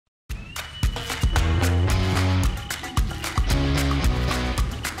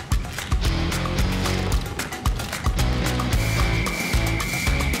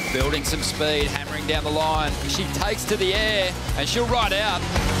building some speed, hammering down the line. She takes to the air, and she'll ride out.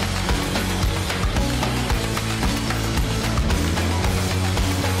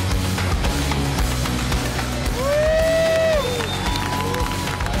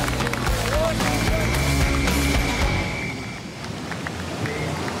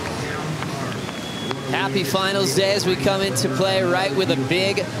 Happy finals day as we come into play right with a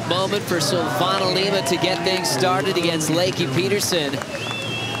big moment for SILVANA Lima to get things started against LAKEY Peterson.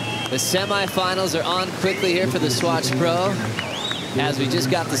 The semifinals are on quickly here for the Swatch Pro, as we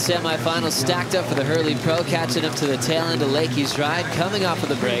just got the semifinals stacked up for the Hurley Pro, catching up to the tail end of LAKEY's ride, coming off of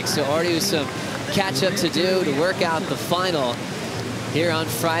the break. So already with some catch up to do to work out the final here on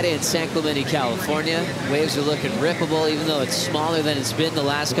Friday in San Clemente, California. Waves are looking rippable, even though it's smaller than it's been the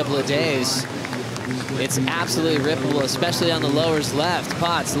last couple of days. It's absolutely rippable, especially on the lowers left.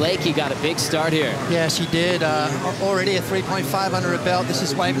 Potts, LAKEY got a big start here. Yeah, she did. Already a 3.5 under her belt. This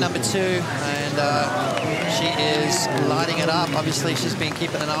is wave number 2, and she is lighting it up. Obviously, she's been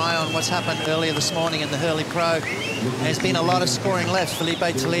keeping an eye on what's happened earlier this morning in the Hurley Pro. There's been a lot of scoring left.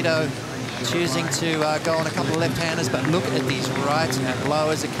 Felipe Toledo choosing to go on a couple of left-handers, but look at these rights and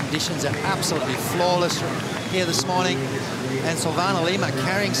lowers. The conditions are absolutely flawless here this morning. And SILVANA Lima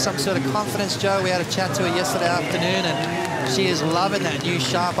carrying some sort of confidence, Joe. We had a chat to her yesterday afternoon, and she is loving that new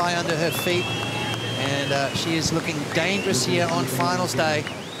sharp eye under her feet. And she is looking dangerous here on finals day.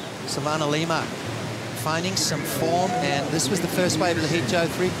 SILVANA Lima finding some form, and this was the first wave of the heat, Joe,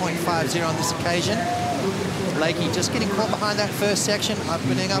 3.50 on this occasion. LAKEY just getting caught behind that first section,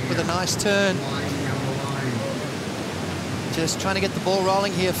 opening up with a nice turn. Just trying to get the ball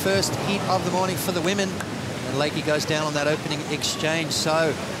rolling here, first heat of the morning for the women. And LAKEY goes down on that opening exchange,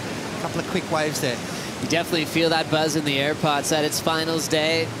 so a couple of quick waves there. You definitely feel that buzz in the air, Potts, that it's finals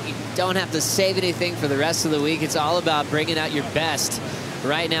day. You don't have to save anything for the rest of the week. It's all about bringing out your best.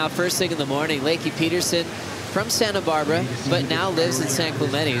 Right now, first thing in the morning, LAKEY Peterson from Santa Barbara, but now lives in San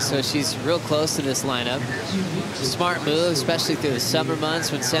Clemente, so she's real close to this lineup. Smart move, especially through the summer months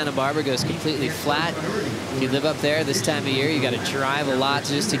when Santa Barbara goes completely flat. If you live up there this time of year, you got to drive a lot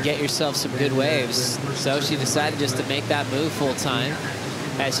just to get yourself some good waves. So she decided just to make that move full time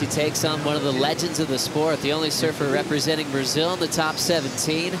as she takes on one of the legends of the sport, the only surfer representing Brazil in the top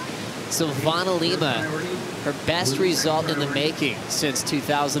 17, SILVANA Lima. Her best result in the making since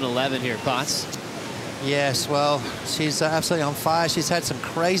 2011 here, Potts. Yes, well, she's absolutely on fire. She's had some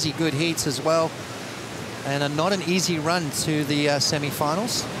crazy good heats as well, and not an easy run to the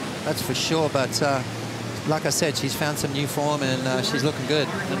semifinals, that's for sure. But like I said, she's found some new form, and she's looking good.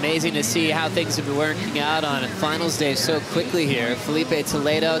 Amazing to see how things have been working out on finals day so quickly here. Felipe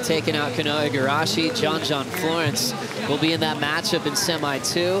Toledo taking out Kanoa Igarashi. John Florence will be in that matchup in semi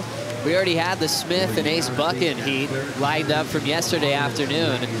 2. We already had the Smith and Ace Buchan heat lined up from yesterday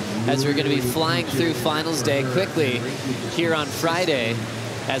afternoon, as we're going to be flying through finals day quickly here on Friday.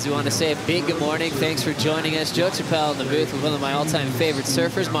 As we want to say a big good morning. Thanks for joining us. Joe Chappelle in the booth with one of my all-time favorite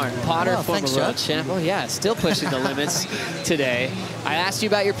surfers, Martin Potter, former world champ. Oh yeah, still pushing the limits today. I asked you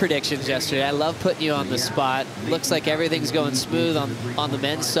about your predictions yesterday. I love putting you on the spot. Looks like everything's going smooth on the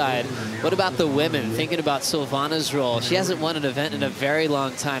men's side. What about the women? Thinking about SILVANA's role. She hasn't won an event in a very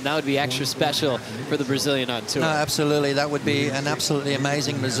long time. That would be extra special for the Brazilian on tour. No, absolutely. That would be an absolutely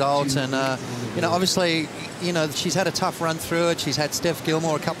amazing result. And, you know, obviously, you know, she's had a tough run through it. She's had Steph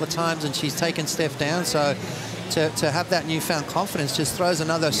Gilmore a couple of times, and she's taken Steph down. So to have that newfound confidence just throws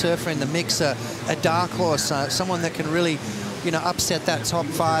another surfer in the mix, a dark horse, someone that can really, you know, upset that top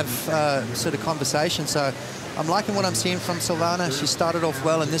 5 sort of conversation. So I'm liking what I'm seeing from SILVANA. She started off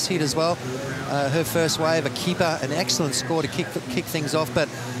well in this heat as well. Her first wave, a keeper, an excellent score to kick things off, but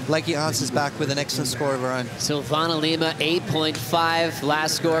LAKEY answers back with an excellent score of her own. SILVANA Lima, 8.5.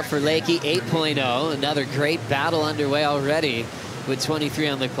 Last score for LAKEY, 8.0. Another great battle underway already with 23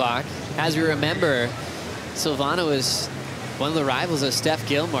 on the clock. As we remember, SILVANA was one of the rivals of Steph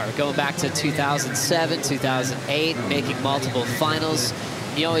Gilmore, going back to 2007, 2008, making multiple finals.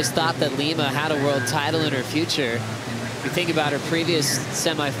 You always thought that Lima had a world title in her future. If you think about her previous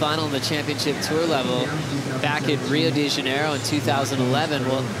semifinal in the championship tour level back in Rio de Janeiro in 2011,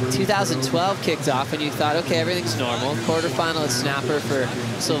 well, 2012 kicked off and you thought, okay, everything's normal. Quarterfinal at Snapper for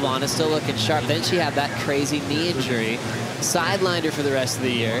SILVANA, still looking sharp. Then she had that crazy knee injury, sidelined her for the rest of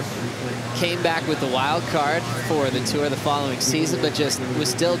the year. Came back with the wild card for the tour the following season, but just was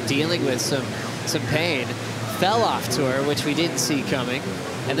still dealing with some pain. Fell off tour, which we didn't see coming,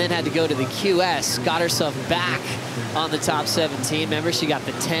 and then had to go to the QS, got herself back on the top 17. Remember, she got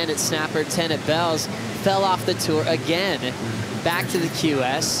the 10 at Snapper, 10 at Bells, fell off the tour again, back to the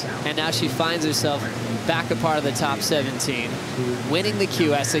QS, and now she finds herself back a part of the top 17, winning the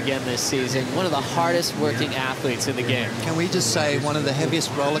QS again this season, one of the hardest working athletes in the game. Can we just say one of the heaviest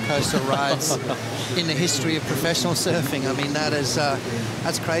roller coaster rides in the history of professional surfing? I mean, that is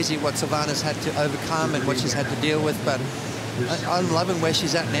that's crazy what Silvana's had to overcome and what she's had to deal with, but I'm loving where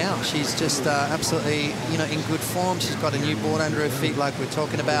she's at now. She's just absolutely, you know, in good form. She's got a new board under her feet like we're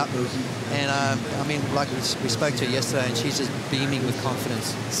talking about. And, I mean, like we spoke to her yesterday, and she's just beaming with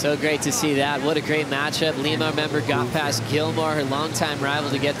confidence. So great to see that. What a great matchup. Lima, remember, got past Gilmore, her longtime rival,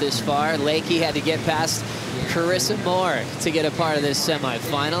 to get this far. Lakey had to get past Carissa Moore to get a part of this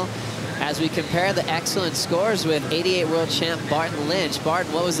semifinal. As we compare the excellent scores with 88 world champ Barton Lynch.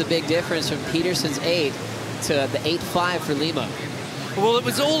 Barton, what was the big difference from Peterson's 8 to the 8.5 for Lima? Well, it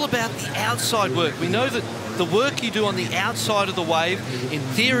was all about the outside work. We know that the work you do on the outside of the wave, in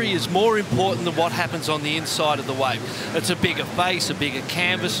theory, is more important than what happens on the inside of the wave. It's a bigger face, a bigger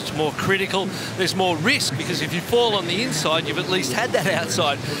canvas, it's more critical. There's more risk, because if you fall on the inside, you've at least had that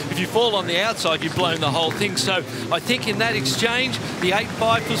outside. If you fall on the outside, you've blown the whole thing. So I think in that exchange, the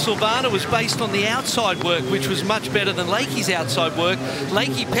 8.5 for Silvana was based on the outside work, which was much better than Lakey's outside work.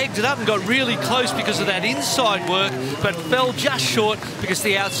 Lakey pegged it up and got really close because of that inside work, but fell just short because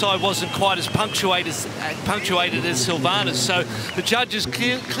the outside wasn't quite as punctuated as Silvana's. So the judges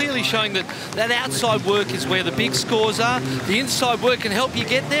clearly showing that that outside work is where the big scores are. The inside work can help you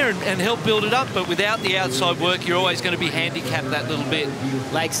get there and help build it up, but without the outside work, you're always going to be handicapped that little bit.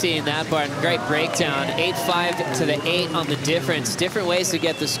 Like seeing that, Barton. Great breakdown. 8.5 to the 8 on the difference. Different ways to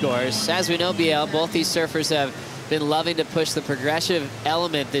get the scores. As we know, BL, both these surfers have been loving to push the progressive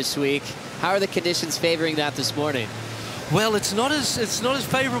element this week. How are the conditions favoring that this morning? Well, it's not as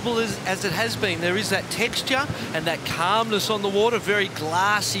favourable as it has been. There is that texture and that calmness on the water, very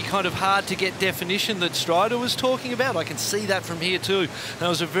glassy, kind of hard to get definition that Strider was talking about. I can see that from here too. That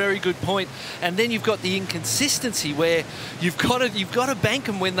was a very good point. And then you've got the inconsistency where you've got to bank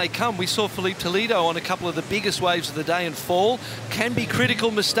them when they come. We saw Felipe Toledo on a couple of the biggest waves of the day and fall. Can be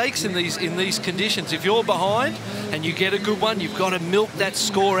critical mistakes in these conditions. If you're behind and you get a good one, you've got to milk that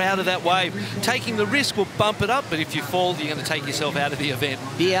score out of that wave. Taking the risk will bump it up, but if you fall, you're going to take yourself out of the event.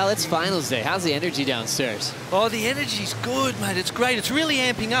 BL, it's finals day. How's the energy downstairs? Oh, the energy's good, mate. It's great. It's really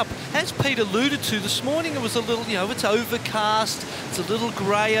amping up. As Pete alluded to, this morning it was a little, you know, it's overcast. It's a little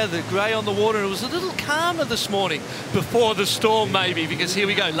grayer, the grey on the water. And it was a little calmer this morning before the storm, maybe, because here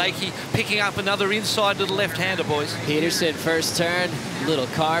we go. Lakey picking up another inside little left-hander, boys. Peterson, first turn, little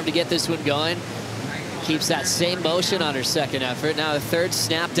carve to get this one going. Keeps that same motion on her second effort. Now a third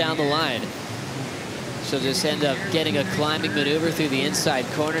snap down the line. She'll just end up getting a climbing maneuver through the inside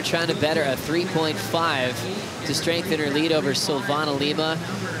corner, trying to better a 3.5 to strengthen her lead over Silvana Lima.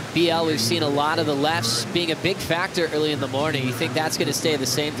 BL, we've seen a lot of the lefts being a big factor early in the morning. You think that's going to stay the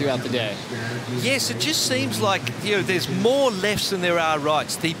same throughout the day? Yes, it just seems like, you know, there's more lefts than there are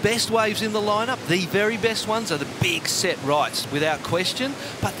rights. The best waves in the lineup, the very best ones, are the big set rights, without question.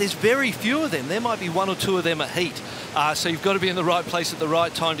 But there's very few of them. There might be one or two of them at heat. So you've got to be in the right place at the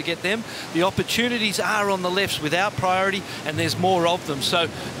right time to get them. The opportunities are on the lefts without priority, and there's more of them. So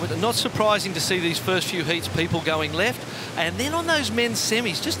not surprising to see these first few heats, people going left. And then on those men's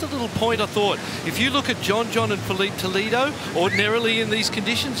semis, just a little point I thought. If you look at John and Felipe Toledo, ordinarily in these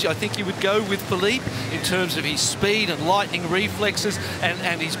conditions, I think you would go with Felipe in terms of his speed and lightning reflexes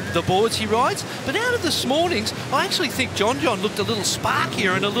and the boards he rides. But out of this morning's, I actually think John looked a little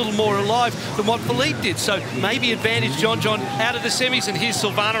sparkier and a little more alive than what Felipe did. So maybe advantage John out of the semis. And here's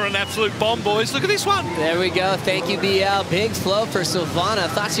Silvana, an absolute bomb, boys. Look at this one. There we go. Thank you, BL. Big flow for Silvana.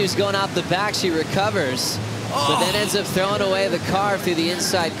 Thought she was going out the back. She recovers. But then ends up throwing away the carve through the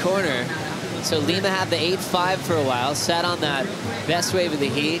inside corner. So Lima had the 8.5 for a while, sat on that best wave of the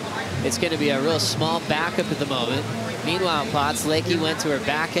heat. It's going to be a real small backup at the moment. Meanwhile, Potts, Lakey went to her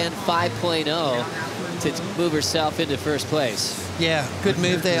back end 5.0 to move herself into first place. Yeah, good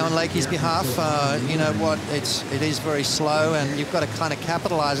move there on Lakey's behalf. You know what, it is very slow, and you've got to kind of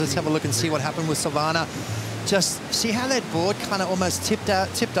capitalize. Let's have a look and see what happened with Silvana. Just see how that board kind of almost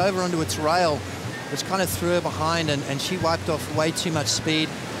tipped over onto its rail, which kind of threw her behind, and she wiped off way too much speed.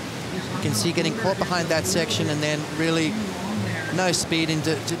 You can see getting caught behind that section and then really no speed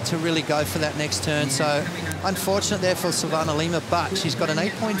to really go for that next turn. So unfortunate there for Silvana Lima, but she's got an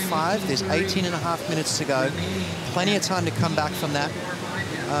 8.5. There's 18.5 minutes to go. Plenty of time to come back from that.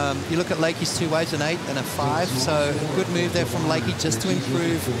 You look at Lakey's two waves, an 8 and a 5. So good move there from Lakey just to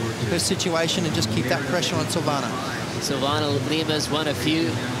improve her situation and just keep that pressure on Silvana. Silvana Lima's won a few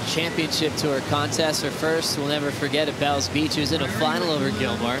championship tour contests. Her first, we'll never forget, at Bells Beach. She was in a final over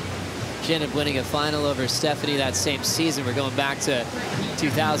Gilmore. She ended up winning a final over Stephanie that same season. We're going back to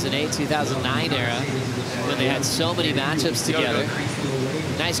 2008, 2009 era when they had so many matchups together.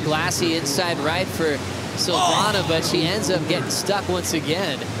 Nice glassy inside right for Silvana, but she ends up getting stuck once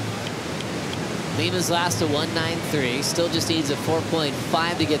again. Lima's last a 1.93, still just needs a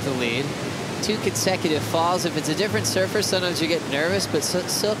 4.5 to get the lead. 2 consecutive falls. If it's a different surfer, sometimes you get nervous, but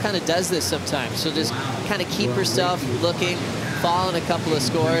still kind of does this sometimes. She'll just kind of keep herself looking, fall in a couple of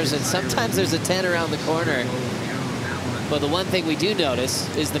scores, and sometimes there's a 10 around the corner. But the one thing we do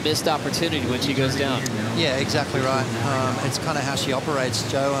notice is the missed opportunity when she goes down. Yeah, exactly right. It's kind of how she operates,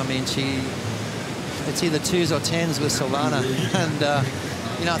 Joe. I mean, it's either 2s or 10s with Silvana, and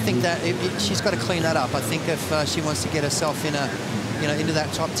you know, I think that she's got to clean that up. I think if she wants to get herself in into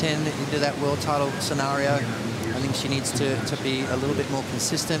that top 10, into that world title scenario, I think she needs to be a little bit more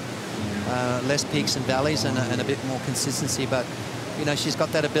consistent, less peaks and valleys, and a bit more consistency. But you know, she's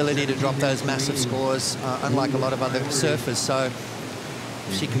got that ability to drop those massive scores, unlike a lot of other surfers. So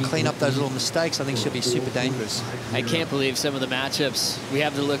if she can clean up those little mistakes, I think she'll be super dangerous. I can't believe some of the matchups we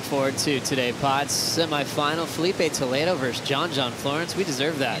have to look forward to today, Pods. Semi-final, Felipe Toledo versus John Florence. We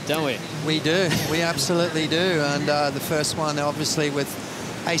deserve that, don't we? We do. We absolutely do. And the first one, obviously, with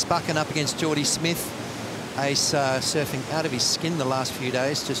Ace Buchan up against Jordy Smith. Ace surfing out of his skin the last few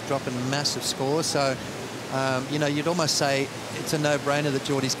days, just dropping massive scores. So, you know, you'd almost say it's a no-brainer that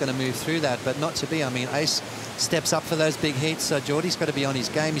Jordy's going to move through that, but not to be. I mean, Ace steps up for those big heats, so Jordy's got to be on his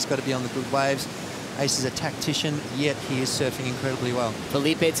game. He's got to be on the good waves. Ace is a tactician, yet he is surfing incredibly well.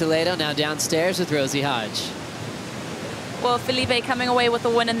 Felipe Toledo now downstairs with Rosie Hodge. Well, Felipe coming away with the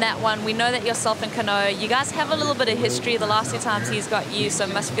win in that one. We know that yourself and Kano, you guys have a little bit of history the last 2 times he's got you, so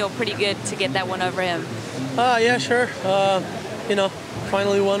it must feel pretty good to get that one over him. Yeah, sure. You know,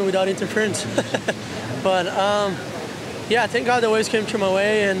 finally won without interference. But yeah, thank God the waves came through my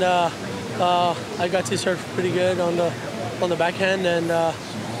way, and I got to surf pretty good on the backhand, and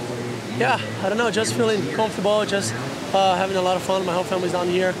yeah, I don't know, just feeling comfortable, just having a lot of fun. My whole family's down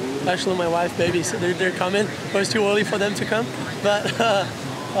here. Actually, my wife, baby, so they're coming. It was too early for them to come, but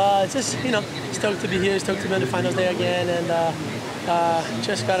just, you know, stoked to be here, stoked to be on the finals day again, and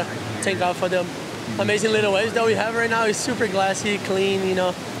just gotta thank God for the amazing little waves that we have right now. It's super glassy, clean, you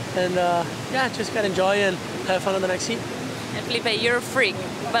know, and yeah, just gotta enjoy and have fun on the next heat. And Felipe, you're a freak,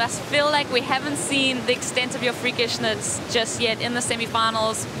 but I feel like we haven't seen the extent of your freakishness just yet in the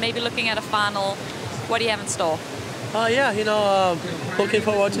semifinals, maybe looking at a final. What do you have in store? Yeah, you know, looking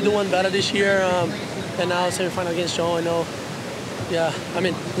forward to do one better this year, and now semifinal against John. I know, yeah, I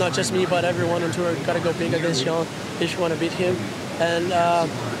mean, not just me, but everyone on tour got to go big against John if you want to beat him. And,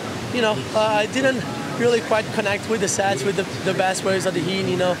 you know, I didn't really quite connect with the sets, with the best waves of the heat,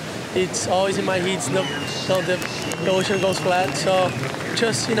 you know. It's always in my heats, the ocean goes flat. So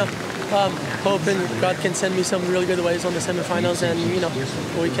just, you know, hoping God can send me some really good waves on the semifinals, and, you know,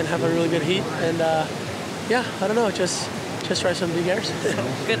 we can have a really good heat. And yeah, I don't know, just try some big airs.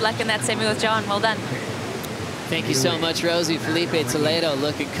 Good luck in that semi with John. Well done. Thank you so much, Rosie. Felipe Toledo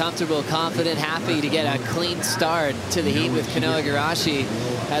looking comfortable, confident, happy to get a clean start to the heat with Kanoa Igarashi.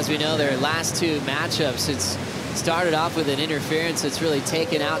 As we know, their last 2 matchups, it's started off with an interference that's really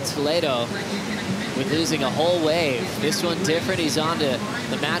taken out Toledo with losing a whole wave. This one different. He's on to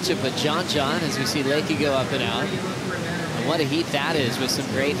the matchup with John as we see Lakey go up and out. And what a heat that is with some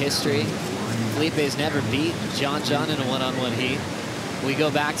great history. Felipe's never beat John in a one-on-one heat. We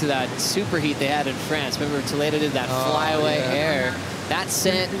go back to that super heat they had in France. Remember, Toledo did that flyaway air. That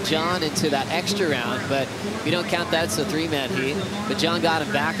sent John into that extra round, but if you don't count that, it's a 3-man heat. But John got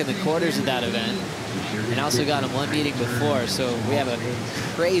him back in the quarters of that event, and also got him 1 meeting before. So we have a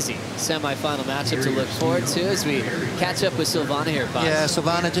crazy semifinal matchup to look forward to as we catch up with Silvana here, Bob. Yeah,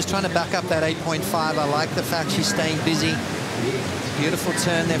 Silvana just trying to back up that 8.5. I like the fact she's staying busy. Beautiful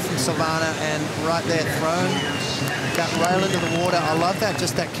turn there from Silvana, and right there thrown that rail into the water. I love that,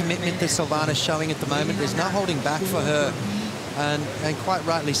 just that commitment that Silvana's showing at the moment. There's no holding back for her, and quite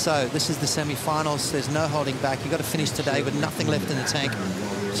rightly so. This is the semi-finals. There's no holding back. You've got to finish today with nothing left in the tank.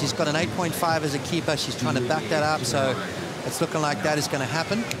 She's got an 8.5 as a keeper. She's trying to back that up, so it's looking like that is going to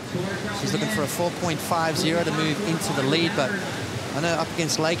happen. She's looking for a 4.50 to move into the lead, but I know up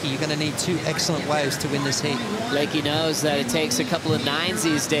against Lakey, you're going to need 2 excellent waves to win this heat. Lakey knows that it takes a couple of 9s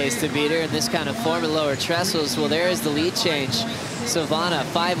these days to beat her in this kind of form at lower Trestles. Well, there is the lead change. Silvana,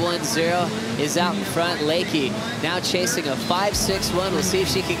 5.10 is out in front. Lakey now chasing a 5.61. We'll see if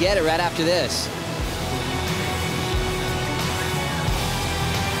she can get it right after this.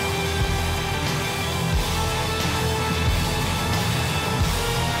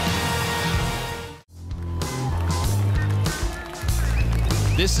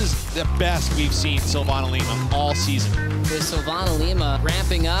 This This is the best we've seen Silvana Lima all season. With Silvana Lima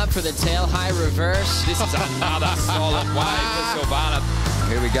ramping up for the tail high reverse. This is another solid wave for Silvana.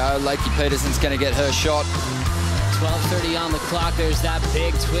 Here we go. Lakey Peterson's going to get her shot. 12:30 on the clock. There's that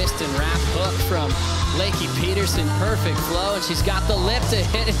big twist and wrap hook from Lakey Peterson. Perfect flow, and she's got the lip to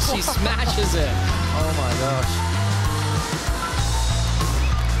hit, and she smashes it. Oh my gosh.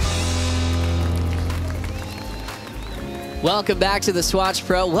 Welcome back to the Swatch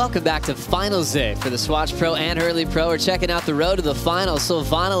Pro. Welcome back to Finals Day for the Swatch Pro and Hurley Pro. We're checking out the road to the final.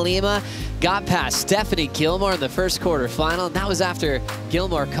 Silvana Lima got past Stephanie Gilmore in the first quarterfinal. And that was after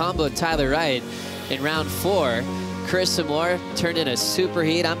Gilmore comboed Tyler Wright in round 4. Carissa Moore turned in a super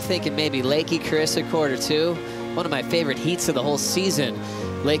heat. I'm thinking maybe Lakey, Carissa quarter 2. One of my favorite heats of the whole season.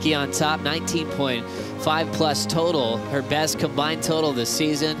 Lakey on top, 19.5 plus total. Her best combined total this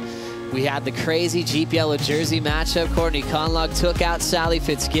season. We had the crazy Jeep Yellow Jersey matchup. Courtney Conlogue took out Sally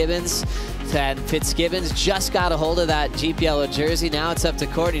Fitzgibbons. And Fitzgibbons just got a hold of that Jeep Yellow Jersey. Now it's up to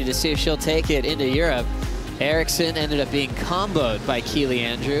Courtney to see if she'll take it into Europe. Erickson ended up being comboed by Keely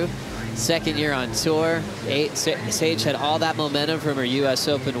Andrew. Second year on tour. Sage had all that momentum from her US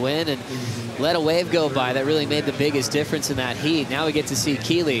Open win and let a wave go by that really made the biggest difference in that heat. Now we get to see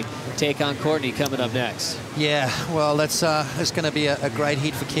Keely take on Courtney coming up next. Yeah, well, that's going to be a great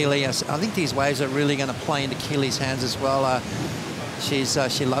heat for Keely. I think these waves are really going to play into Keely's hands as well.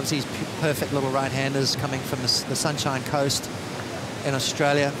 She loves these perfect little right-handers coming from the Sunshine Coast in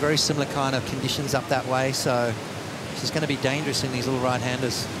Australia. Very similar kind of conditions up that way, so she's going to be dangerous in these little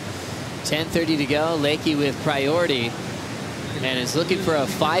right-handers. 10:30 to go. Lakey with priority and is looking for a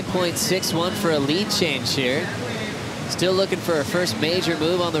 5.61 for a lead change here. Still looking for her first major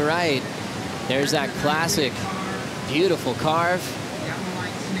move on the right. There's that classic, beautiful carve.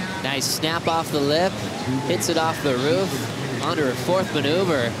 Nice snap off the lip, hits it off the roof, onto her fourth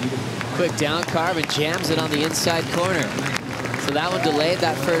maneuver. Quick down carve and jams it on the inside corner. So that one delayed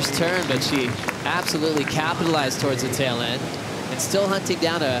that first turn, but she absolutely capitalized towards the tail end. And still hunting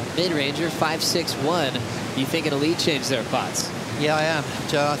down a mid-ranger, 5.61. You thinking a lead change there, Potts? Yeah, I am,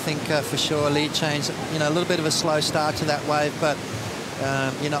 Joe. I think for sure a lead change. You know, a little bit of a slow start to that wave, but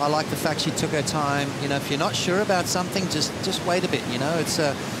you know, I like the fact she took her time. You know, if you're not sure about something, just wait a bit. You know, it's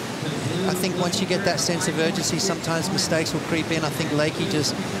I think once you get that sense of urgency, sometimes mistakes will creep in. I think Lakey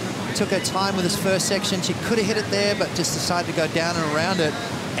just took her time with this first section. She could have hit it there, but just decided to go down and around it.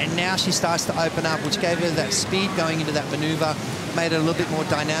 And now she starts to open up, which gave her that speed going into that maneuver, made it a little bit more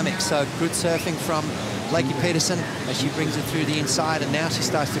dynamic. So good surfing from Lakey Peterson as she brings it through the inside, and now she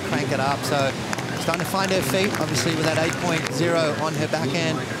starts to crank it up. So starting to find her feet, obviously with that 8.0 on her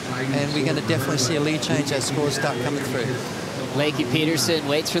backhand, and we're going to definitely see a lead change as scores start coming through. Lakey Peterson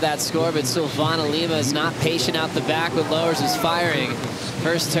waits for that score, but Silvana Lima is not patient out the back with lowers is firing.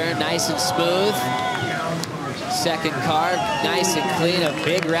 First turn, nice and smooth. Second carve, nice and clean, a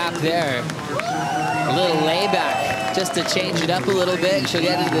big wrap there. A little layback just to change it up a little bit. She'll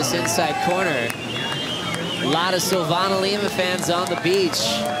get into this inside corner. A lot of Silvana Lima fans on the beach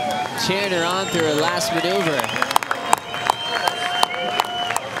cheering her on through her last maneuver.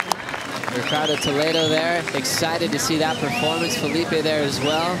 Ricardo Toledo there, excited to see that performance. Felipe there as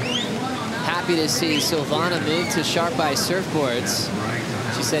well. Happy to see Silvana move to Sharp Eye surfboards.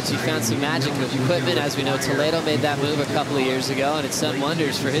 She said she found some magic with equipment. As we know, Toledo made that move a couple of years ago, and it's done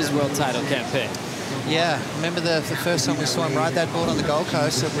wonders for his world title campaign. Yeah, remember the first time we saw him ride that board on the Gold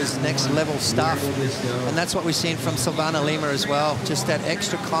Coast, it was next level stuff. And that's what we've seen from Silvana Lima as well, just that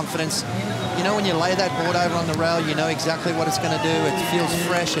extra confidence. You know, when you lay that board over on the rail, you know exactly what it's going to do. It feels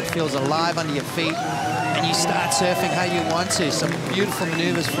fresh, it feels alive under your feet, and you start surfing how you want to. Some beautiful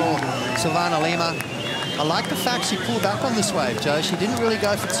maneuvers for Silvana Lima. I like the fact she pulled back on this wave, Joe. She didn't really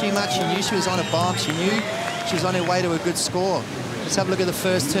go for too much. She knew she was on a bomb. She knew she was on her way to a good score. Let's have a look at the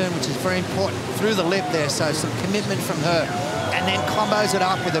first turn, which is very important. Through the lip there, so some commitment from her. And then combos it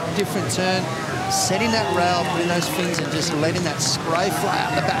up with a different turn, setting that rail, putting those fins, and just letting that spray fly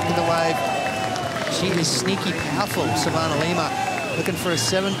out the back of the wave. She is sneaky powerful, Silvana Lima. Looking for a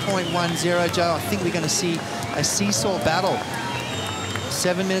 7.10, Joe. I think we're going to see a seesaw battle.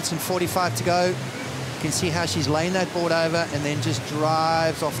 7 minutes and 45 to go. You can see how she's laying that board over and then just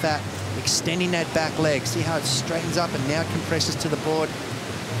drives off that, extending that back leg. See how it straightens up and now compresses to the board.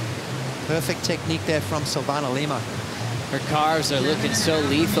 Perfect technique there from Silvana Lima. Her carves are looking so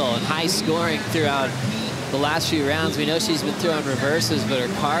lethal and high scoring throughout the last few rounds. We know she's been throwing reverses, but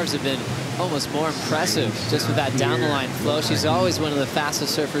her carves have been almost more impressive just with that down the line flow. She's always one of the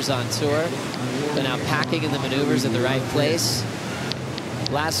fastest surfers on tour, but now packing in the maneuvers at the right place.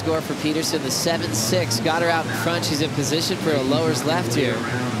 Last score for Peterson, the 7-6. Got her out in front. She's in position for a lowers left here.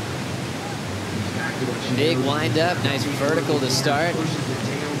 Big wind up, nice vertical to start.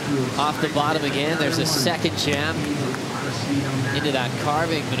 Off the bottom again, there's a second jam into that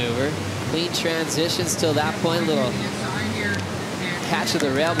carving maneuver. Clean transitions till that point, little catch of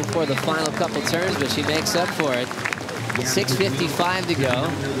the rail before the final couple turns, but she makes up for it. 6:55 to go.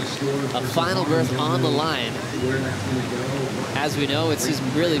 A final berth on the line. As we know, it's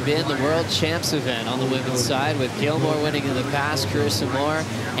really been the World Champs event on the women's side, with Gilmore winning in the past, Carissa Moore,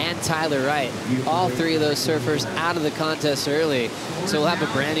 and Tyler Wright. All three of those surfers out of the contest early. So we'll have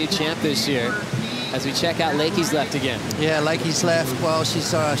a brand new champ this year. As we check out Lakey's left again. Yeah, Lakey's left. Well,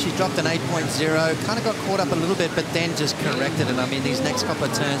 she's dropped an 8.0. Kind of got caught up a little bit, but then just corrected it. I mean, these next couple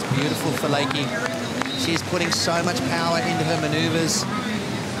of turns, beautiful for Lakey. She's putting so much power into her maneuvers.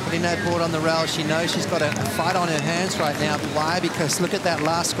 Putting that board on the rail. She knows she's got a fight on her hands right now. Why? Because look at that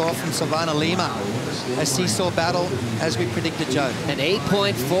last score from SILVANA Lima. A seesaw battle, as we predicted, Joe. An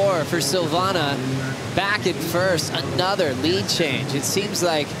 8.4 for SILVANA. Back in first. Another lead change. It seems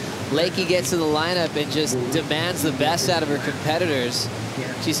like Lakey gets in the lineup and just demands the best out of her competitors.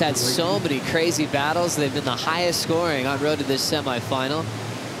 She's had so many crazy battles. They've been the highest scoring on road to this semifinal.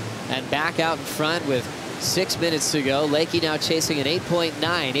 And back out in front with 6 minutes to go. Lakey now chasing an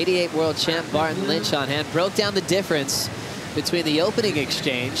 8.9. 88 world champ Barton Lynch on hand. Broke down the difference between the opening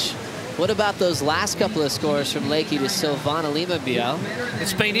exchange. What about those last couple of scores from Lakey to SILVANA Lima, BL?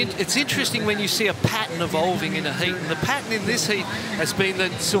 It's interesting when you see a pattern evolving in a heat, and the pattern in this heat has been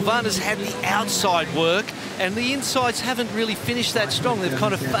that SILVANA's had the outside work and the insides haven't really finished that strong. They've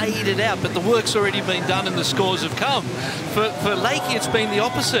kind of faded out, but the work's already been done and the scores have come. For Lakey, it's been the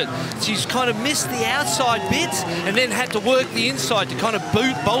opposite. She's kind of missed the outside bits and then had to work the inside to kind of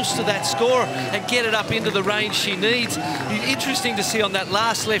bolster that score and get it up into the range she needs. Interesting to see on that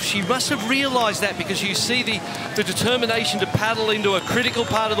last left, she must have realised that, because you see the determination to paddle into a critical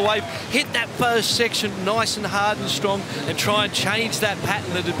part of the wave, hit that first section nice and hard and strong, and try and change that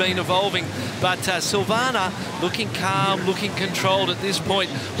pattern that had been evolving. But SILVANA looking calm, looking controlled at this point,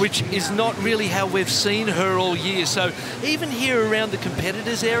 which is not really how we've seen her all year. So even here around the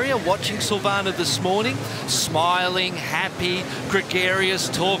competitors area, watching SILVANA this morning, smiling, happy, gregarious,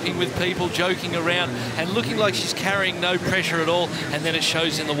 talking with people, joking around, and looking like she's carrying no pressure at all, and then it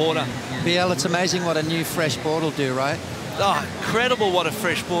shows in the water. BL, it's amazing what a new fresh board will do, right? Oh, incredible what a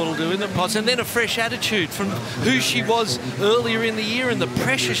fresh board will do, isn't it, Potts? And then a fresh attitude from who she was earlier in the year and the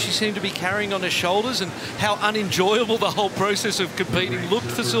pressure she seemed to be carrying on her shoulders, and how unenjoyable the whole process of competing looked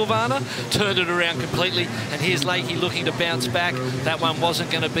for SILVANA. Turned it around completely, and here's Lakey looking to bounce back. That one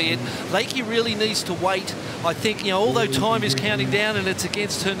wasn't going to be it. Lakey really needs to wait. I think, you know, although time is counting down and it's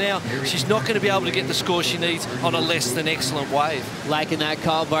against her now, she's not going to be able to get the score she needs on a less than excellent wave. Liking that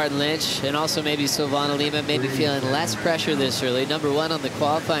call, Barton Lynch, and also maybe SILVANA Lima maybe feeling less pressure this early. #1 on the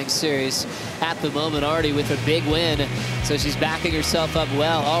qualifying series at the moment, already with a big win. So she's backing herself up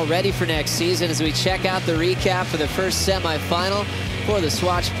well, all ready for next season. As we check out the recap for the first semifinal for the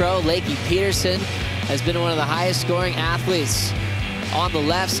Swatch Pro, Lakey Peterson has been one of the highest scoring athletes on the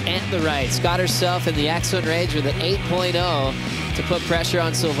lefts and the rights. Got herself in the excellent range with an 8.0 to put pressure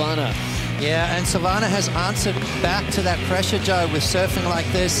on SILVANA. Yeah, and SILVANA has answered back to that pressure, Joe, with surfing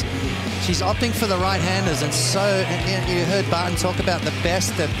like this. She's opting for the right-handers, and so you heard Barton talk about the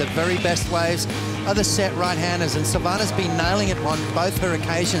best, the very best waves are the set right-handers, and SILVANA's been nailing it on both her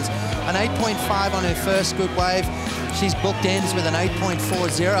occasions. An 8.5 on her first good wave. She's booked ends with an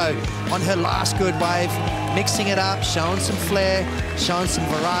 8.40 on her last good wave, mixing it up, showing some flair, showing some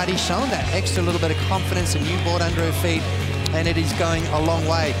variety, showing that extra little bit of confidence and new board under her feet, and it is going a long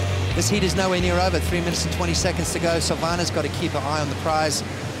way. This heat is nowhere near over. 3 minutes and 20 seconds to go. SILVANA's got to keep her eye on the prize.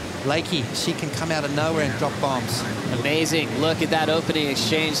 Lakey, she can come out of nowhere and drop bombs. Amazing. Look at that opening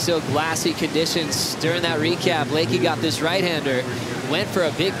exchange. Still glassy conditions during that recap. Lakey got this right-hander, went for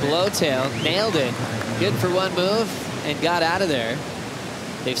a big blowtail, nailed it. Good for one move and got out of there.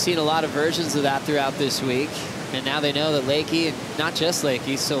 They've seen a lot of versions of that throughout this week, and now they know that Lakey, and not just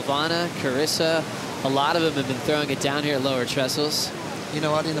Lakey, SILVANA, Carissa, a lot of them have been throwing it down here at lower Trestles. You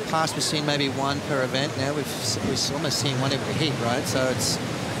know what? In the past, we've seen maybe one per event. Now we've almost seen one every heat, right? So it's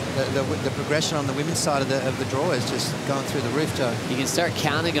the progression on the women's side of the draw is just going through the roof, Joe. You can start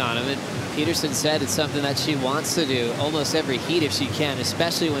counting on them, and Peterson said it's something that she wants to do almost every heat if she can,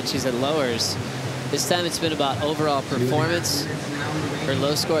 especially when she's at lowers. This time it's been about overall performance. Her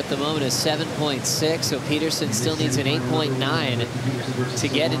low score at the moment is 7.6, so Peterson still needs an 8.9 to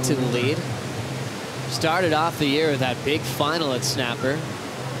get into the lead. Started off the year with that big final at Snapper.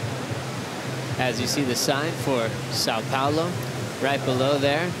 As you see the sign for Sao Paulo. right below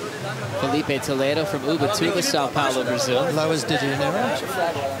there. Felipe Toledo from Ubatuba, Sao Paulo, Brazil. Loas de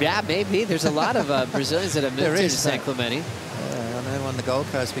Janeiro? Yeah, maybe. There's a lot of Brazilians that have moved to San Clemente. I know on the Gold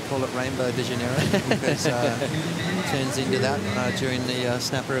Coast we call it Rainbow de Janeiro because it turns into that during the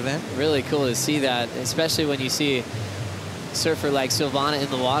snapper event. Really cool to see that, especially when you see a surfer like Silvana in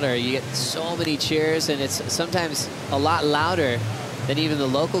the water. You get so many cheers, and it's sometimes a lot louder than even the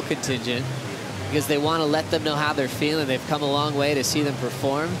local contingent because they want to let them know how they're feeling. They've come a long way to see them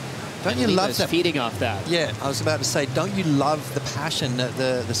perform. Don't you love that? Feeding off that. Yeah, I was about to say, don't you love the passion that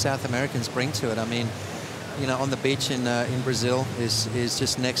the South Americans bring to it? I mean, you know, on the beach in Brazil is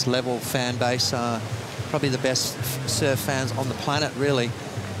just next level fan base. Probably the best surf fans on the planet, really.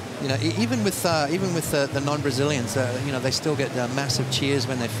 You know, even with the non-Brazilians, you know, they still get massive cheers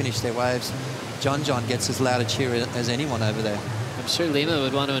when they finish their waves. John gets as loud a cheer as anyone over there. I'm sure Lima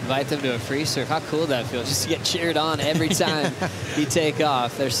would want to invite them to a free surf. How cool that feels, just to get cheered on every time you take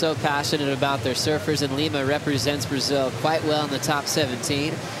off. They're so passionate about their surfers, and Lima represents Brazil quite well in the top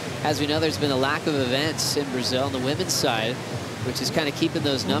 17. As we know, there's been a lack of events in Brazil on the women's side, which is kind of keeping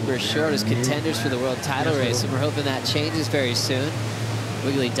those numbers short as contenders for the world title race, and we're hoping that changes very soon.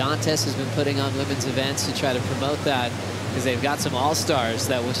 Wiggly Dantes has been putting on women's events to try to promote that because they've got some all-stars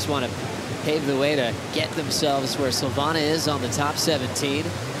that will just want to pave the way to get themselves where Silvana is on the top 17.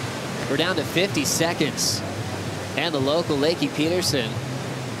 We're down to 50 seconds. And the local Lakey Peterson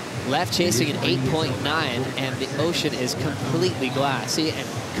left chasing an 8.9, and the ocean is completely glassy and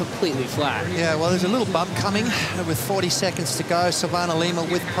completely flat. Yeah, well, there's a little bump coming with 40 seconds to go. Silvana Lima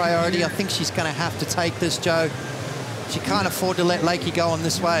with priority. I think she's going to have to take this, Joe. She can't afford to let Lakey go on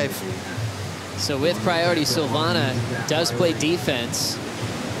this wave. So with priority, Silvana does play defense.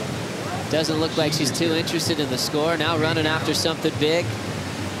 Doesn't look like she's too interested in the score. Now running after something big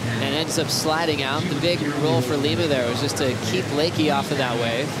and ends up sliding out. The big role for Lima there was just to keep Lakey off of that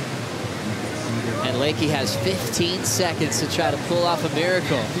wave. And Lakey has 15 seconds to try to pull off a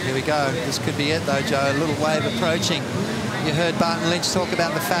miracle. Here we go. This could be it, though, Joe. A little wave approaching. You heard Barton Lynch talk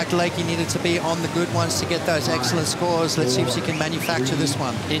about the fact Lakey needed to be on the good ones to get those excellent scores. Let's see if she can manufacture this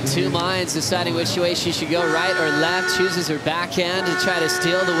one. In two minds, deciding which way she should go, right or left, chooses her backhand to try to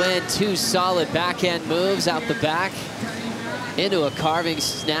steal the win. Two solid backhand moves out the back into a carving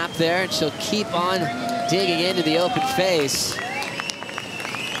snap there, and she'll keep on digging into the open face.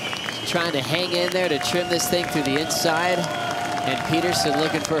 Trying to hang in there to trim this thing through the inside. And Peterson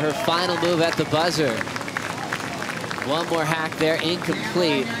looking for her final move at the buzzer. One more hack there,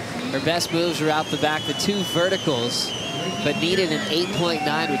 incomplete. Her best moves were out the back, the two verticals, but needed an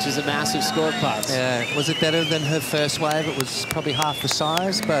 8.9, which is a massive score pop. Yeah, was it better than her first wave? It was probably half the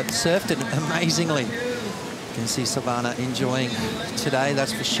size, but surfed it amazingly. You can see Silvana enjoying today,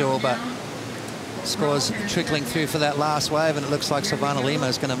 that's for sure, but scores trickling through for that last wave, and it looks like Silvana Lima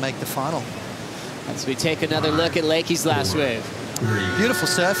is going to make the final. As we take another look at Lakey's last wave. Beautiful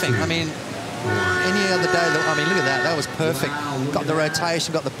surfing. I mean, any other day, I mean, look at that. That was perfect. Got the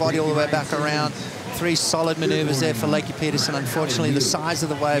rotation, got the body all the way back around. Three solid maneuvers there for Lakey Peterson. Unfortunately, the size of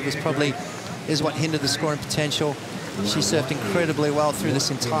the wave is what hindered the scoring potential. She surfed incredibly well through this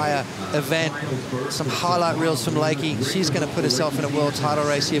entire event. Some highlight reels from Lakey. She's going to put herself in a world title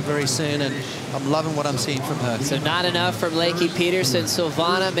race here very soon, and I'm loving what I'm seeing from her. So not enough from Lakey Peterson.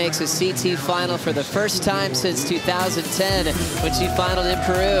 Silvana makes a CT final for the first time since 2010 when she finaled in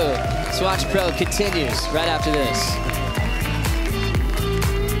Peru. Swatch Pro continues right after this.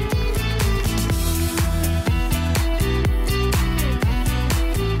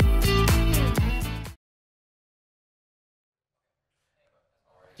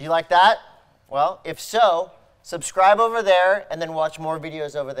 Do you like that? Well, if so, subscribe over there and then watch more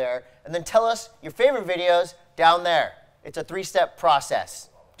videos over there. And then tell us your favorite videos down there. It's a 3-step process.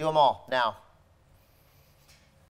 Do them all now.